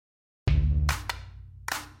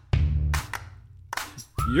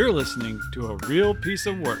You're listening to a real piece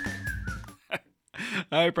of work.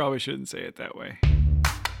 I probably shouldn't say it that way.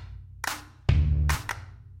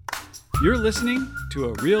 You're listening to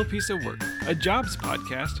A Real Piece of Work, a jobs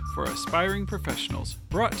podcast for aspiring professionals,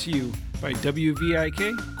 brought to you by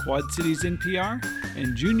WVIK, Quad Cities NPR,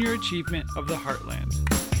 and Junior Achievement of the Heartland.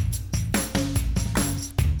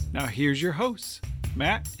 Now here's your hosts,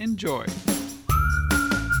 Matt and Joy.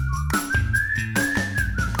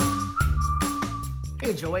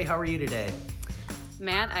 Hey Joy, how are you today?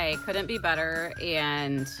 Matt, I couldn't be better.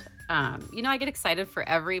 And, I get excited for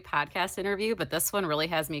every podcast interview, but this one really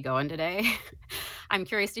has me going today. I'm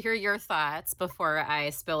curious to hear your thoughts before I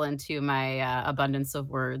spill into my abundance of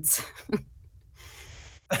words.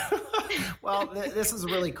 Well, this is a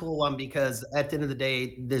really cool one because at the end of the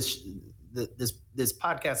day, this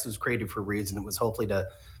podcast was created for a reason. It was hopefully to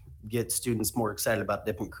get students more excited about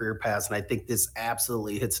different career paths. And I think this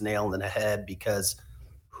absolutely hits a nail on the head because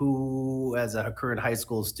who, as a current high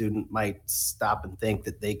school student, might stop and think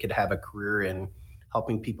that they could have a career in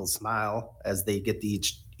helping people smile as they get to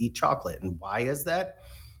eat chocolate? And why is that?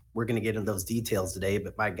 We're going to get into those details today,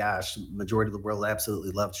 but my gosh, the majority of the world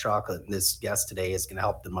absolutely loves chocolate. And this guest today is going to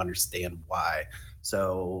help them understand why.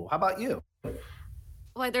 So how about you?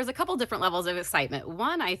 Well, there's a couple different levels of excitement.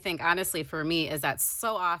 One, I think, honestly, for me, is that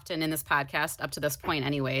so often in this podcast, up to this point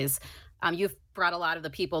anyways, you've brought a lot of the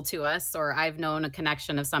people to us, or I've known a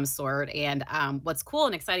connection of some sort. And what's cool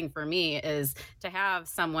and exciting for me is to have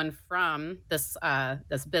someone from this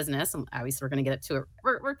business. And obviously, we're going to get it to it.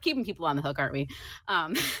 We're keeping people on the hook, aren't we?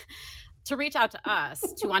 To reach out to us,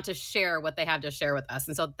 to want to share what they have to share with us.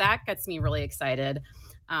 And so that gets me really excited.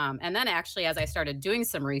 And then actually, as I started doing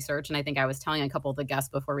some research, and I think I was telling a couple of the guests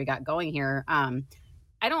before we got going here,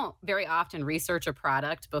 I don't very often research a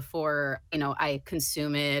product before, I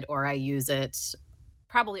consume it or I use it,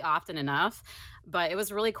 probably often enough. But it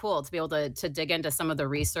was really cool to be able to dig into some of the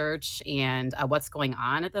research and what's going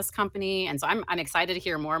on at this company. And so I'm excited to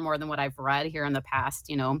hear more than what I've read here in the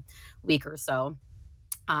past, week or so.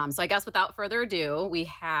 So I guess without further ado, we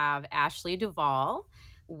have Ashley DuVal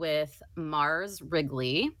with Mars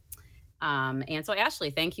Wrigley. And so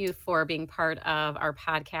Ashley, thank you for being part of our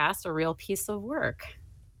podcast, A Real Piece of Work.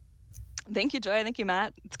 Thank you, Joy. Thank you,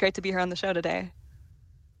 Matt. It's great to be here on the show today.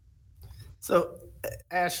 So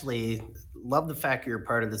Ashley, love the fact you're a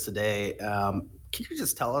part of this today. Can you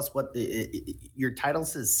just tell us what your title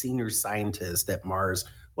says, senior scientist at Mars?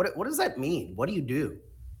 What does that mean? What do you do?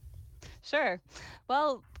 Sure.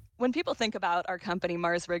 Well, when people think about our company,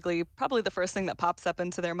 Mars Wrigley, probably the first thing that pops up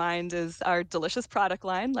into their mind is our delicious product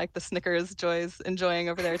line, like the Snickers Joy's enjoying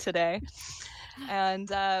over there today. And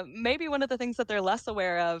maybe one of the things that they're less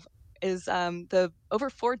aware of is the over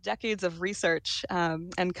 4 decades of research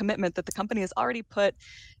and commitment that the company has already put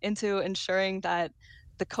into ensuring that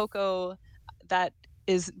the cocoa that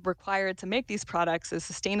is required to make these products is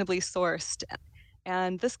sustainably sourced.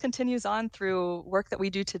 And this continues on through work that we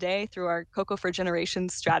do today through our Cocoa for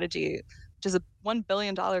Generations strategy, which is a $1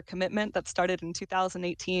 billion commitment that started in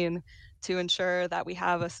 2018 to ensure that we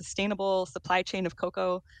have a sustainable supply chain of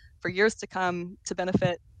cocoa for years to come to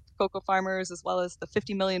benefit cocoa farmers as well as the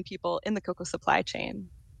 50 million people in the cocoa supply chain.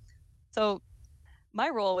 So my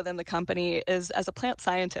role within the company is as a plant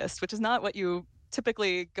scientist, which is not what you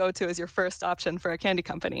typically go to as your first option for a candy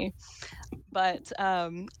company. But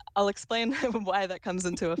I'll explain why that comes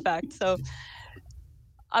into effect. So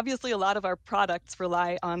obviously, a lot of our products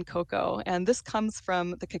rely on cocoa, and this comes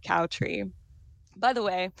from the cacao tree. By the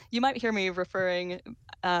way, you might hear me referring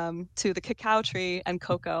to the cacao tree and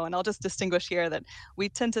cocoa, and I'll just distinguish here that we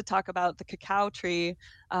tend to talk about the cacao tree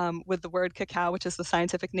with the word cacao, which is the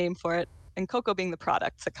scientific name for it, and cocoa being the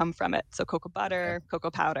products that come from it. So cocoa butter, okay.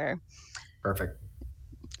 Cocoa powder. Perfect.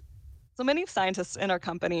 So many scientists in our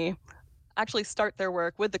company actually start their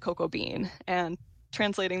work with the cocoa bean and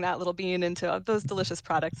translating that little bean into those delicious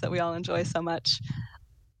products that we all enjoy so much.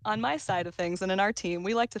 On my side of things and in our team,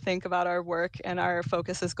 we like to think about our work and our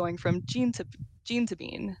focus is going from gene to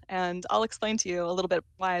bean. And I'll explain to you a little bit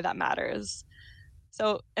why that matters.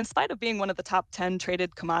 So in spite of being one of the top 10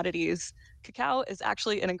 traded commodities, cacao is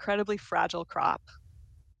actually an incredibly fragile crop.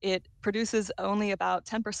 It produces only about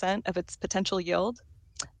 10% of its potential yield.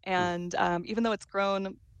 And even though it's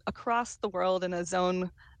grown across the world in a zone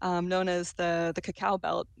known as the cacao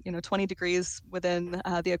belt, 20 degrees within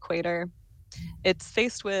the equator, it's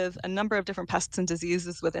faced with a number of different pests and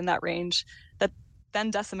diseases within that range that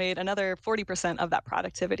then decimate another 40% of that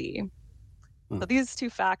productivity. So these two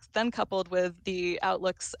facts, then coupled with the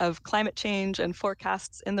outlooks of climate change and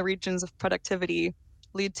forecasts in the regions of productivity,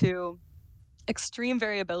 lead to extreme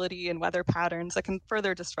variability in weather patterns that can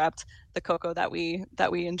further disrupt the cocoa that we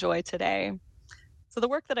enjoy today. So the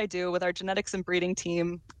work that I do with our genetics and breeding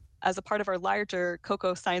team as a part of our larger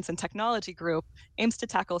cocoa science and technology group aims to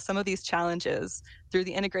tackle some of these challenges through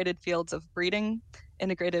the integrated fields of breeding,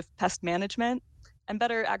 integrative pest management, and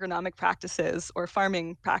better agronomic practices or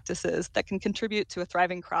farming practices that can contribute to a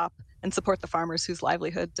thriving crop and support the farmers whose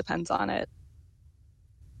livelihood depends on it.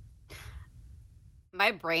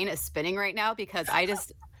 My brain is spinning right now because I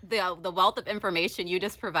just the wealth of information you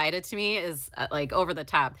just provided to me is like over the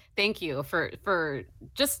top. Thank you for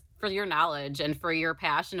just for your knowledge and for your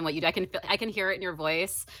passion and what you I can hear it in your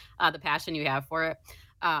voice, the passion you have for it.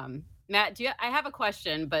 Matt, I have a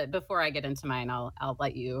question, but before I get into mine, I'll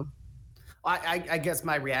let you. I guess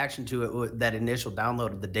my reaction to it, that initial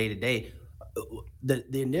download of the day to day,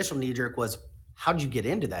 the initial knee jerk was, how'd you get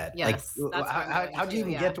into that? Yes, like, how'd you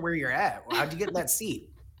even get to where you're at? How'd you get in that seat?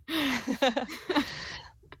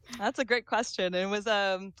 That's a great question. It was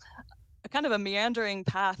a kind of a meandering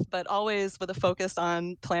path, but always with a focus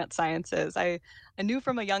on plant sciences. I knew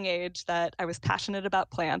from a young age that I was passionate about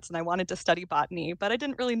plants and I wanted to study botany, but I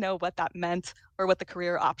didn't really know what that meant or what the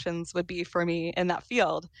career options would be for me in that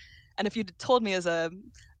field. And if you'd told me as a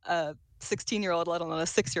 16-year-old, let alone a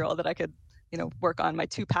 6-year-old, that I could, work on my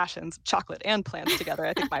two passions, chocolate and plants together,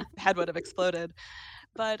 I think my head would have exploded.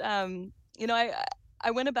 But, I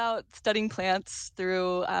went about studying plants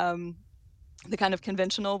through the kind of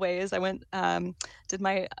conventional ways. I went, did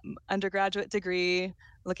my undergraduate degree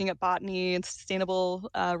looking at botany and sustainable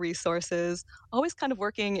resources, always kind of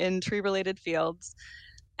working in tree-related fields.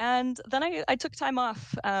 And then I took time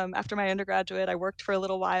off after my undergraduate. I worked for a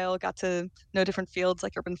little while, got to know different fields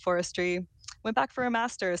like urban forestry, went back for a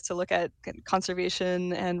master's to look at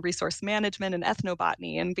conservation and resource management and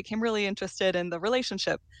ethnobotany, and became really interested in the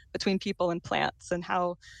relationship between people and plants and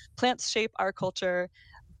how plants shape our culture,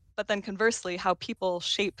 but then conversely, how people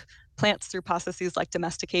shape plants through processes like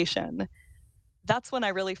domestication. That's when I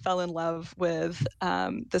really fell in love with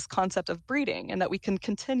this concept of breeding, and that we can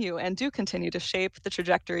continue and do continue to shape the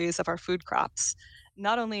trajectories of our food crops,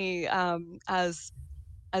 not only as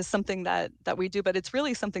something that we do, but it's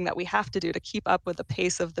really something that we have to do to keep up with the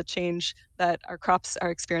pace of the change that our crops are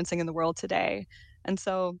experiencing in the world today. And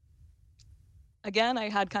so again, I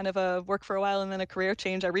had kind of a work for a while and then a career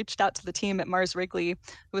change. I reached out to the team at Mars Wrigley,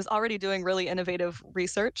 who was already doing really innovative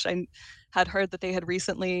research. I had heard that they had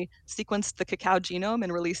recently sequenced the cacao genome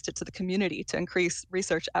and released it to the community to increase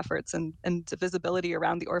research efforts and visibility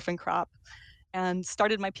around the orphan crop, and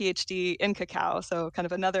started my PhD in cacao. So kind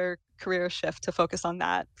of another career shift to focus on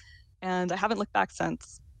that. And I haven't looked back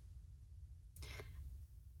since.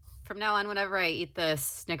 From now on, whenever I eat the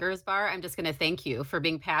Snickers bar, I'm just going to thank you for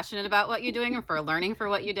being passionate about what you're doing and for learning for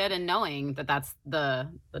what you did and knowing that that's the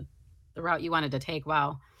route you wanted to take.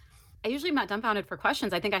 Wow. I usually am not dumbfounded for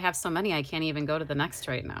questions. I think I have so many I can't even go to the next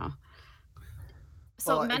right now.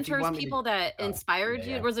 So Well, mentors, people that inspired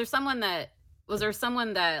you, was there someone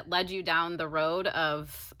that led you down the road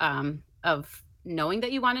of knowing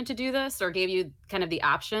that you wanted to do this, or gave you kind of the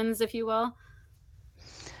options, if you will?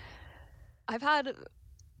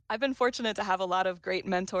 I've been fortunate to have a lot of great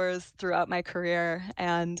mentors throughout my career,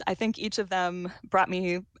 and I think each of them brought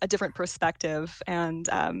me a different perspective. And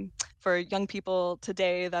for young people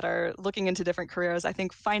today that are looking into different careers, I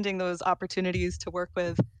think finding those opportunities to work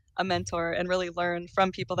with a mentor and really learn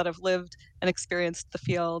from people that have lived and experienced the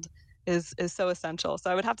field is so essential.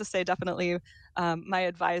 So I would have to say definitely my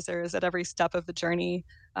advisors at every step of the journey,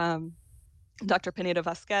 Dr. Pinedo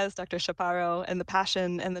Vasquez, Dr. Chaparro, and the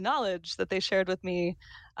passion and the knowledge that they shared with me.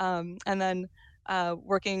 And then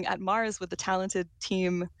working at Mars with the talented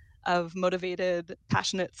team of motivated,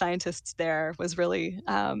 passionate scientists there was really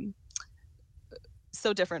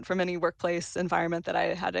so different from any workplace environment that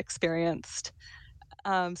I had experienced.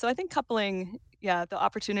 So I think coupling, the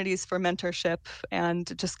opportunities for mentorship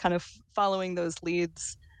and just kind of following those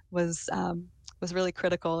leads was really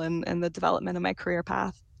critical in the development of my career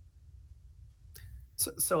path.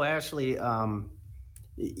 So Ashley, our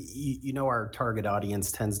target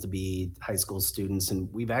audience tends to be high school students,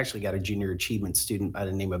 and we've actually got a junior achievement student by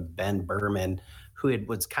the name of Ben Berman, who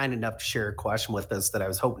was kind enough to share a question with us that I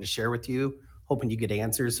was hoping to share with you, hoping you could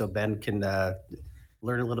answer so Ben can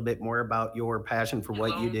learn a little bit more about your passion for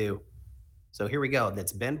what you do. So here we go.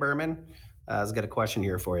 That's Ben Berman. I've got a question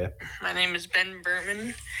here for you. My name is Ben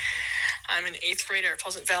Berman. I'm an 8th grader at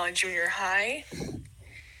Pleasant Valley Junior High.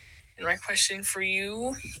 And my question for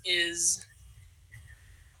you is,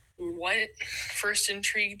 what first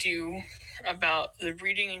intrigued you about the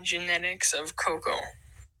breeding and genetics of cocoa?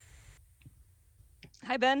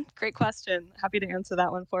 Hi, Ben. Great question. Happy to answer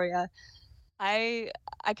that one for you. I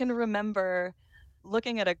can remember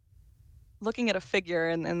looking at a figure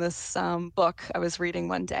in this book I was reading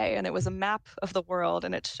one day, and it was a map of the world,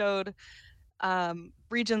 and it showed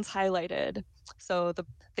regions highlighted. So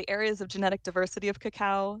the areas of genetic diversity of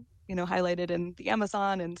cacao, highlighted in the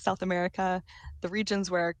Amazon and South America, the regions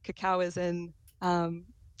where cacao is in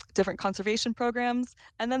different conservation programs,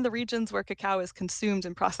 and then the regions where cacao is consumed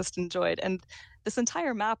and processed and enjoyed. And this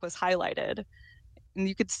entire map was highlighted. And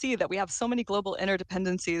you could see that we have so many global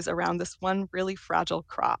interdependencies around this one really fragile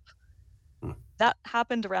crop. That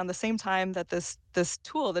happened around the same time that this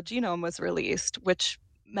tool, the genome, was released, which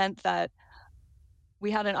meant that we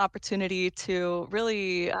had an opportunity to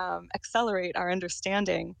really accelerate our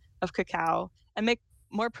understanding of cacao and make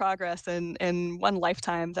more progress in one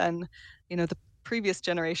lifetime than the previous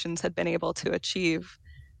generations had been able to achieve.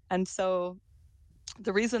 And so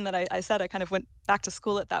the reason that I said I kind of went back to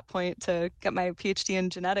school at that point to get my PhD in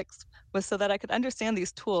genetics was so that I could understand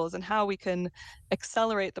these tools and how we can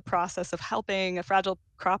accelerate the process of helping a fragile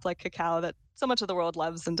crop like cacao that so much of the world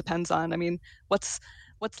loves and depends on. I mean, what's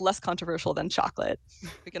less controversial than chocolate?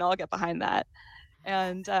 We can all get behind that.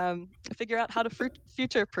 And figure out how to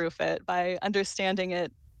future-proof it by understanding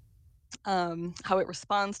it, how it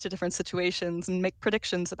responds to different situations, and make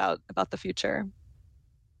predictions about the future.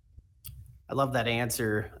 I love that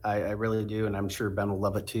answer. I really do, and I'm sure Ben will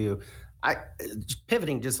love it too.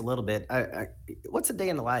 Pivoting just a little bit. What's a day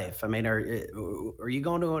in the life? I mean, are you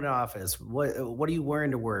going to an office? What are you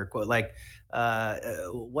wearing to work?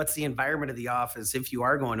 What's the environment of the office if you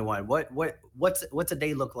are going to one? What's a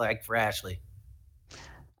day look like for Ashley?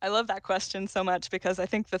 I love that question so much because I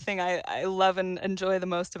think the thing I love and enjoy the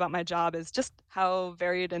most about my job is just how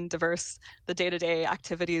varied and diverse the day-to-day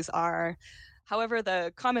activities are. However,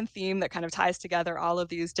 the common theme that kind of ties together all of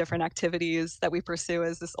these different activities that we pursue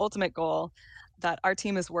is this ultimate goal that our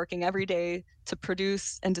team is working every day to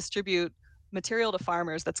produce and distribute material to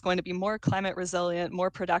farmers that's going to be more climate resilient, more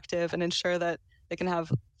productive, and ensure that they can have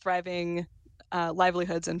thriving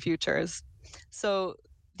livelihoods and futures. So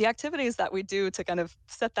the activities that we do to kind of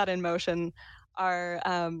set that in motion are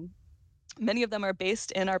many of them are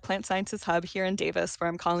based in our plant sciences hub here in Davis, where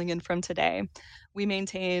I'm calling in from today. We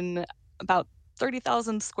maintain about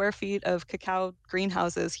 30,000 square feet of cacao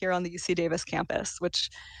greenhouses here on the UC Davis campus, which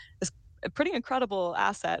is a pretty incredible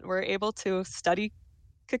asset. We're able to study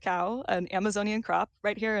cacao, an Amazonian crop,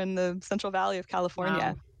 right here in the Central Valley of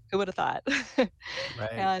California. Wow. Who would have thought?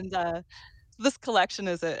 Right. And this collection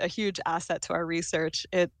is a huge asset to our research.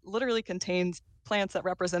 It literally contains plants that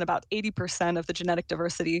represent about 80% of the genetic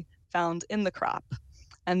diversity found in the crop.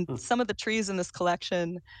 And some of the trees in this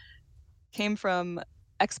collection came from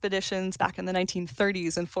expeditions back in the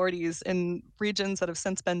 1930s and 40s in regions that have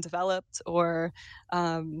since been developed or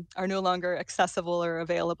are no longer accessible or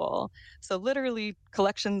available. So literally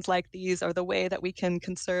collections like these are the way that we can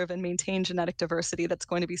conserve and maintain genetic diversity that's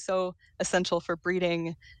going to be so essential for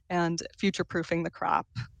breeding and future-proofing the crop.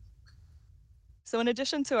 So in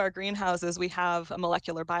addition to our greenhouses, we have a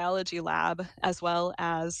molecular biology lab as well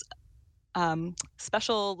as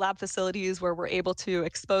special lab facilities where we're able to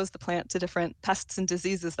expose the plant to different pests and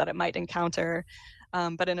diseases that it might encounter,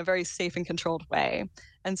 but in a very safe and controlled way.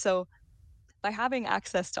 And so by having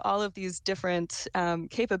access to all of these different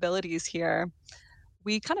capabilities here,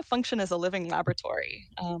 we kind of function as a living laboratory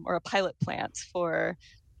or a pilot plant for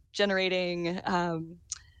generating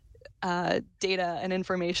data and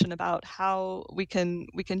information about how we can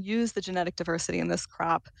use the genetic diversity in this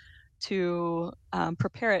crop to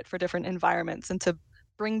prepare it for different environments and to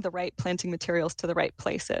bring the right planting materials to the right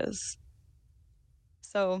places.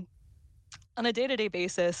 So on a day-to-day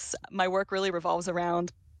basis, my work really revolves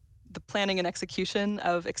around the planning and execution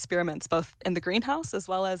of experiments, both in the greenhouse as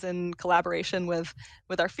well as in collaboration with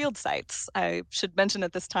our field sites. I should mention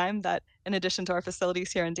at this time that in addition to our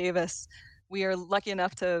facilities here in Davis, we are lucky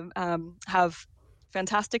enough to have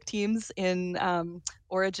fantastic teams in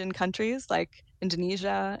origin countries like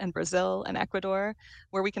Indonesia and Brazil and Ecuador,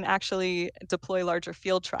 where we can actually deploy larger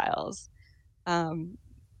field trials.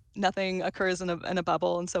 Nothing occurs in a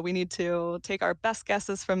bubble, and so we need to take our best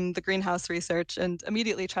guesses from the greenhouse research and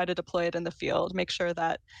immediately try to deploy it in the field, make sure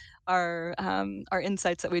that our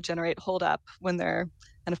insights that we generate hold up when they're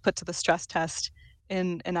kind of put to the stress test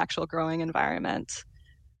in an actual growing environment.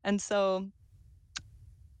 And so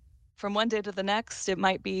from one day to the next, it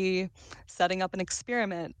might be setting up an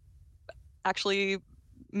experiment, actually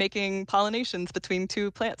making pollinations between two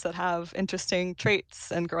plants that have interesting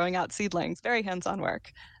traits and growing out seedlings, very hands-on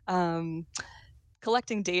work.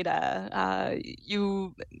 Collecting data.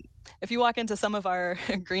 If you walk into some of our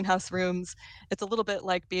greenhouse rooms, it's a little bit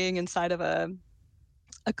like being inside of a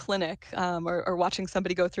a clinic or watching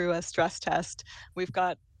somebody go through a stress test. We've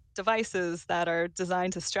got devices that are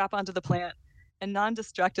designed to strap onto the plant and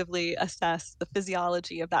non-destructively assess the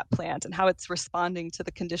physiology of that plant and how it's responding to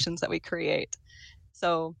the conditions that we create.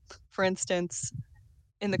 So, for instance,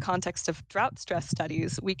 in the context of drought stress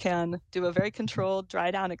studies, we can do a very controlled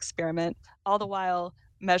dry down experiment, all the while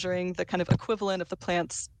measuring the kind of equivalent of the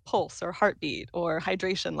plant's pulse or heartbeat or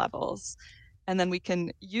hydration levels. And then we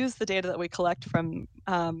can use the data that we collect from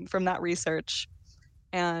that research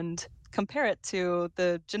and compare it to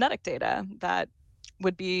the genetic data that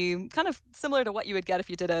would be kind of similar to what you would get if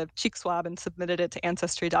you did a cheek swab and submitted it to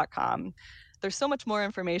ancestry.com. There's so much more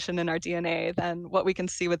information in our DNA than what we can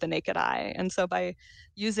see with the naked eye. And so by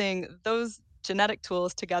using those genetic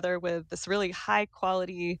tools together with this really high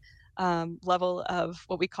quality level of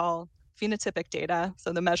what we call phenotypic data,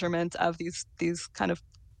 so the measurement of these kind of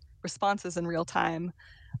responses in real time,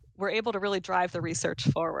 we're able to really drive the research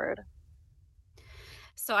forward.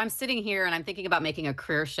 So I'm sitting here and I'm thinking about making a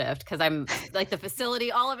career shift because I'm like the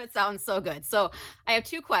facility, all of it sounds so good. So I have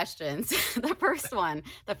two questions. The first one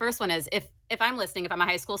is if I'm listening, if I'm a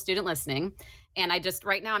high school student listening, and I just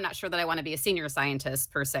right now I'm not sure that I want to be a senior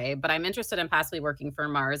scientist per se, but I'm interested in possibly working for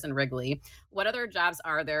Mars and Wrigley. What other jobs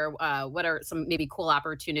are there? What are some maybe cool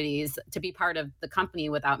opportunities to be part of the company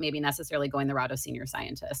without maybe necessarily going the route of senior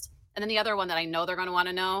scientist? And then the other one that I know they're going to want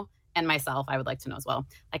to know, and myself, I would like to know as well,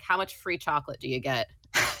 like how much free chocolate do you get?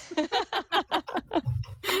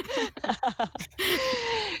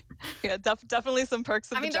 Yeah, definitely some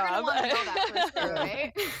perks of the job. They're gonna want to know that for sure,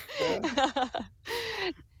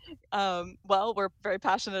 right? Well, we're very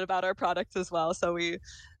passionate about our products as well, so we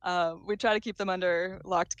try to keep them under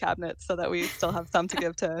locked cabinets so that we still have some to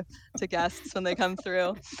give to guests when they come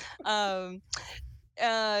through.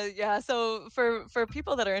 Yeah, so for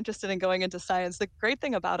people that are interested in going into science, the great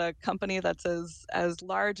thing about a company that's as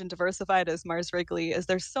large and diversified as Mars Wrigley is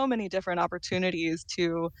there's so many different opportunities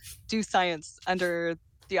to do science under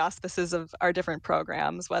the auspices of our different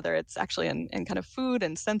programs, whether it's actually in kind of food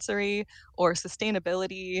and sensory or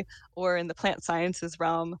sustainability or in the plant sciences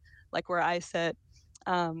realm, like where I sit.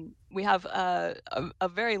 We have a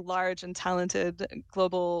very large and talented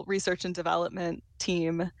global research and development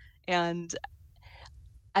team, and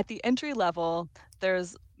at the entry level,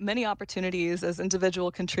 there's many opportunities as individual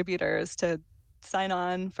contributors to sign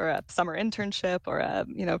on for a summer internship or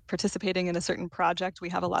participating in a certain project. We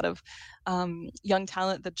have a lot of young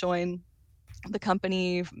talent that join the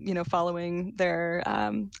company, following their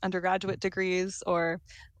undergraduate degrees or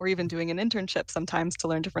even doing an internship sometimes to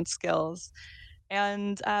learn different skills.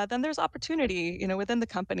 And then there's opportunity, within the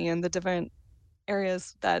company and the different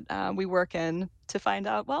areas that we work in to find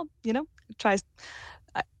out, well,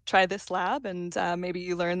 try this lab and maybe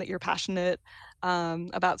you learn that you're passionate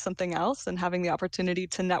about something else, and having the opportunity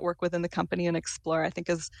to network within the company and explore, I think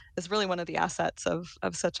is really one of the assets of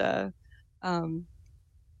such a kind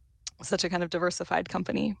of diversified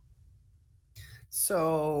company.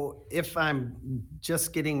 So if I'm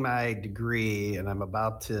just getting my degree and I'm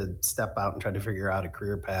about to step out and try to figure out a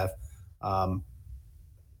career path, can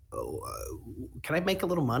I make a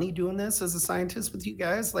little money doing this as a scientist with you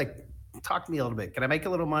guys? Like, talk to me a little bit. Can I make a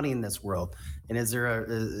little money in this world? And is there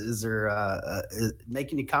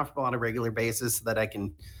making you comfortable on a regular basis so that I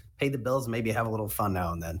can pay the bills and maybe have a little fun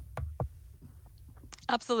now and then?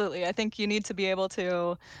 Absolutely. I think you need to be able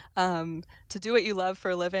to do what you love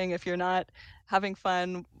for a living. If you're not having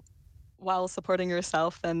fun while supporting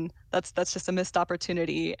yourself, then that's just a missed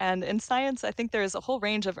opportunity. And in science, I think there's a whole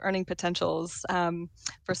range of earning potentials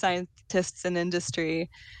for scientists in industry.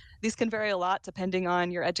 These can vary a lot depending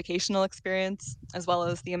on your educational experience, as well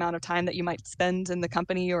as the amount of time that you might spend in the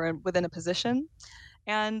company or within a position.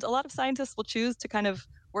 And a lot of scientists will choose to kind of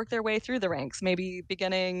work their way through the ranks, maybe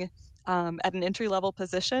beginning at an entry-level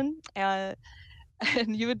position. And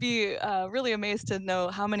you would be really amazed to know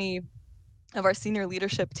how many of our senior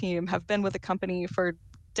leadership team have been with the company for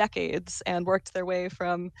decades and worked their way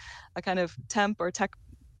from a kind of temp or tech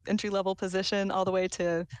entry-level position all the way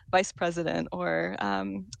to vice president or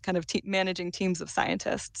kind of managing teams of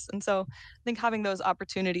scientists. And so I think having those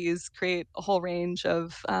opportunities create a whole range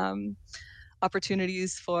of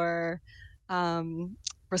opportunities for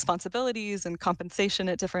responsibilities and compensation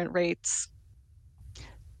at different rates.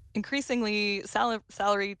 Increasingly,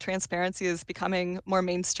 salary transparency is becoming more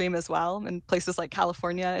mainstream as well. In places like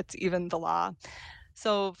California, it's even the law.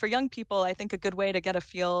 So for young people, I think a good way to get a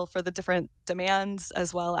feel for the different demands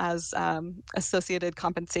as well as associated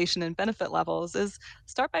compensation and benefit levels is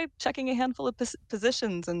start by checking a handful of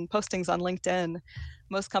positions and postings on LinkedIn.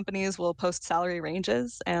 most companies will post salary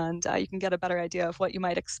ranges, and you can get a better idea of what you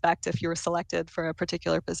might expect if you were selected for a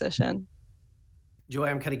particular position. Joy,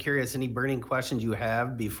 I'm kind of curious, any burning questions you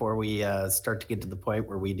have before we start to get to the point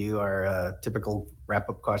where we do our typical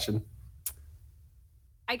wrap-up question?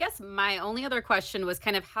 I guess my only other question was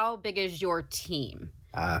kind of how big is your team?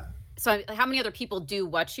 So how many other people do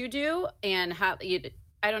what you do, and how you,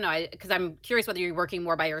 I don't know, because I'm curious whether you're working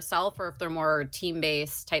more by yourself or if they're more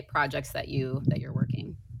team-based type projects that you're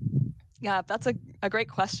working. Yeah, that's a great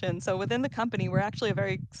question. So within the company, we're actually a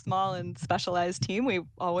very small and specialized team. We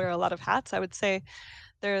all wear a lot of hats. I would say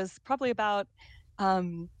there's probably about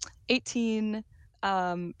 18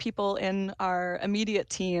 people in our immediate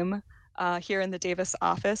team here in the Davis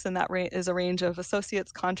office, and that is a range of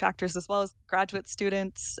associates, contractors, as well as graduate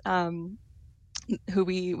students who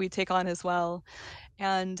we take on as well.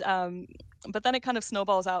 And but then it kind of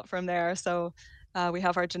snowballs out from there. So we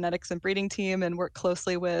have our genetics and breeding team and work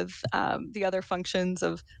closely with the other functions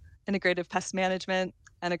of integrative pest management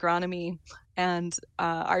and agronomy. And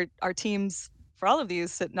our teams for all of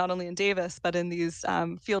these sit not only in Davis, but in these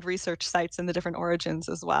field research sites in the different origins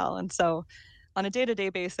as well. And so on a day-to-day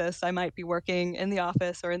basis, I might be working in the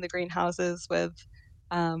office or in the greenhouses with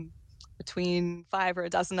between 5 or a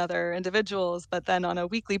dozen other individuals, but then on a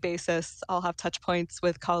weekly basis, I'll have touch points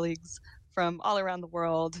with colleagues from all around the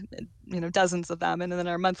world, dozens of them. And then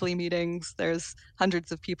our monthly meetings, there's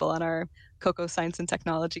hundreds of people on our cocoa science and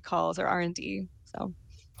technology calls or R&D.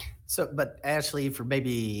 So, but Ashley, for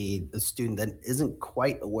maybe a student that isn't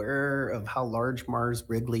quite aware of how large Mars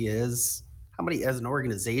Wrigley is, how many as an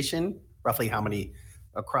organization, roughly how many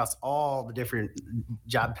across all the different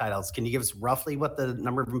job titles? Can you give us roughly what the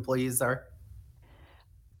number of employees are?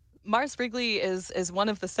 Mars Wrigley is one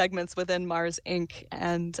of the segments within Mars Inc.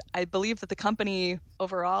 And I believe that the company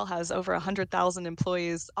overall has over 100,000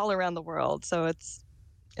 employees all around the world. So it's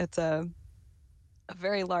a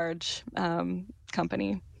very large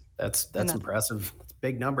company. That's impressive. It's a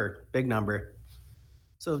big number.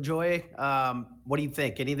 So Joy, what do you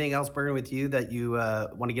think? Anything else burning with you that you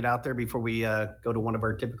want to get out there before we go to one of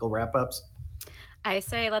our typical wrap-ups? I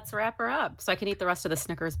say let's wrap her up so I can eat the rest of the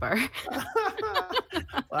Snickers bar.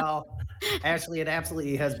 Well, Ashley, it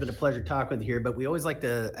absolutely has been a pleasure talking with you here, but we always like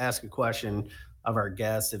to ask a question of our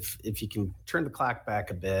guests. If you can turn the clock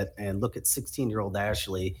back a bit and look at 16-year-old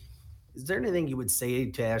Ashley, is there anything you would say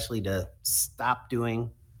to Ashley to stop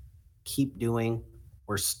doing, keep doing,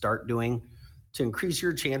 or start doing to increase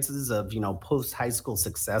your chances of, post-high school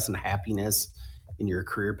success and happiness in your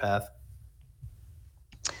career path?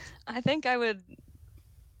 I think I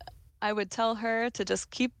would tell her to just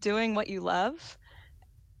keep doing what you love.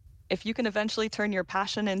 If you can eventually turn your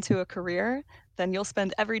passion into a career, then you'll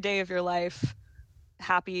spend every day of your life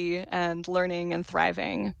happy and learning and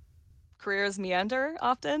thriving. Careers meander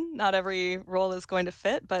often. Not every role is going to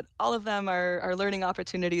fit, but all of them are learning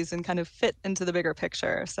opportunities and kind of fit into the bigger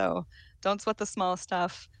picture. So don't sweat the small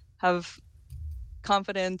stuff. Have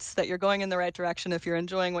confidence that you're going in the right direction if you're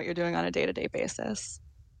enjoying what you're doing on a day-to-day basis.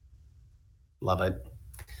 Love it.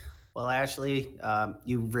 Well, Ashley,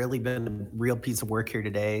 you've really been a real piece of work here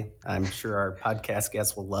today. I'm sure our podcast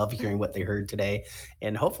guests will love hearing what they heard today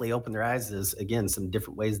and hopefully open their eyes to, again, some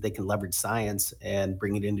different ways they can leverage science and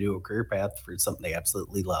bring it into a career path for something they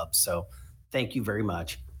absolutely love. So thank you very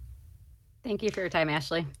much. Thank you for your time,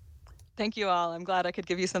 Ashley. Thank you all. I'm glad I could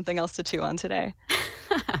give you something else to chew on today.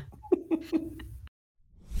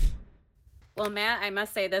 Well, Matt, I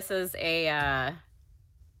must say this is a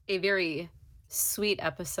very sweet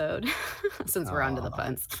episode since we're onto the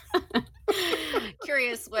puns.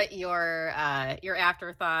 Curious what your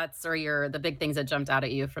afterthoughts or the big things that jumped out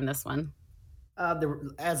at you from this one.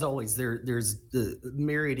 As always, there's the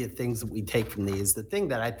myriad of things that we take from these. The thing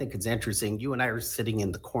that I think is interesting, you and I are sitting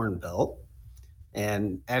in the Corn Belt,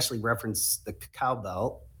 and Ashley referenced the Cacao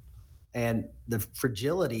Belt, and the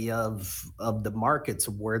fragility of the markets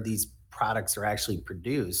of where these products are actually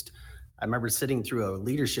produced. I remember sitting through a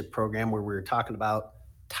leadership program where we were talking about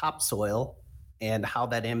topsoil and how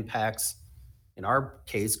that impacts, in our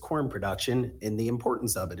case, corn production and the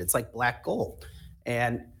importance of it. It's like black gold.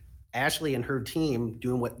 And Ashley and her team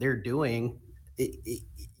doing what they're doing,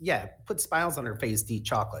 put smiles on her face to eat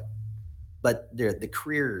chocolate. But the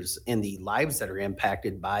careers and the lives that are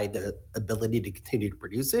impacted by the ability to continue to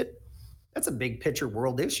produce it, that's a big picture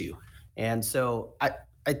world issue. And so I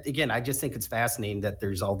just think it's fascinating that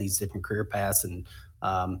there's all these different career paths and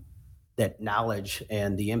that knowledge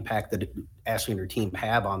and the impact that Ashley and her team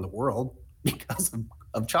have on the world because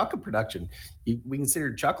of chocolate production. We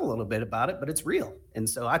consider chuckle a little bit about it, but it's real. And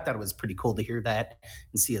so I thought it was pretty cool to hear that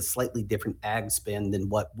and see a slightly different ag spin than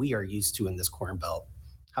what we are used to in this Corn Belt.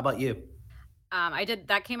 How about you? I did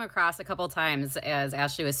that came across a couple times as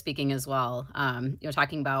Ashley was speaking as well.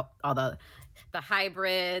 Talking about all the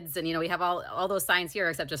hybrids, and we have all those signs here,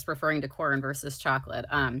 except just referring to corn versus chocolate.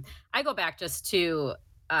 I go back just to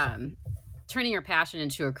turning your passion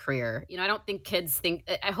into a career. I don't think kids think.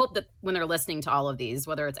 I hope that when they're listening to all of these,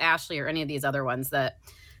 whether it's Ashley or any of these other ones, that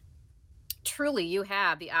truly you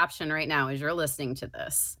have the option right now as you're listening to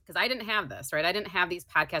this, because I didn't have this, right? I didn't have these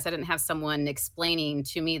podcasts. I didn't have someone explaining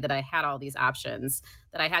to me that I had all these options,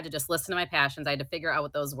 that I had to just listen to my passions. I had to figure out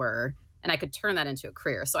what those were, and I could turn that into a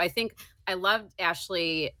career. So I think I loved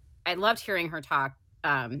Ashley. I loved hearing her talk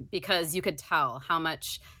because you could tell how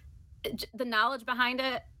much the knowledge behind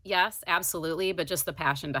it. Yes, absolutely. But just the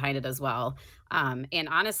passion behind it as well. And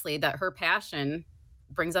honestly, that her passion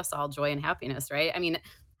brings us all joy and happiness, right? I mean,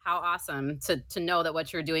 how awesome to know that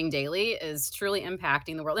what you're doing daily is truly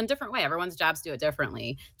impacting the world in a different way. Everyone's jobs do it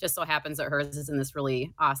differently. Just so happens that hers is in this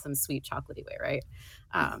really awesome, sweet, chocolatey way, right?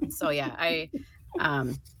 So yeah,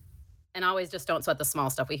 and always just don't sweat the small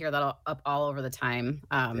stuff. We hear that all over the time,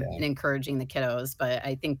 and encouraging the kiddos. But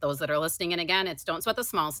I think those that are listening, and again, it's don't sweat the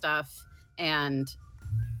small stuff and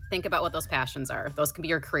think about what those passions are. Those can be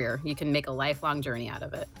your career. You can make a lifelong journey out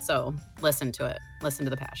of it. So listen to it. Listen to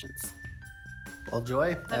the passions. Well,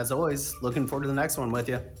 Joy, as always, looking forward to the next one with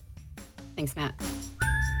you. Thanks, Matt.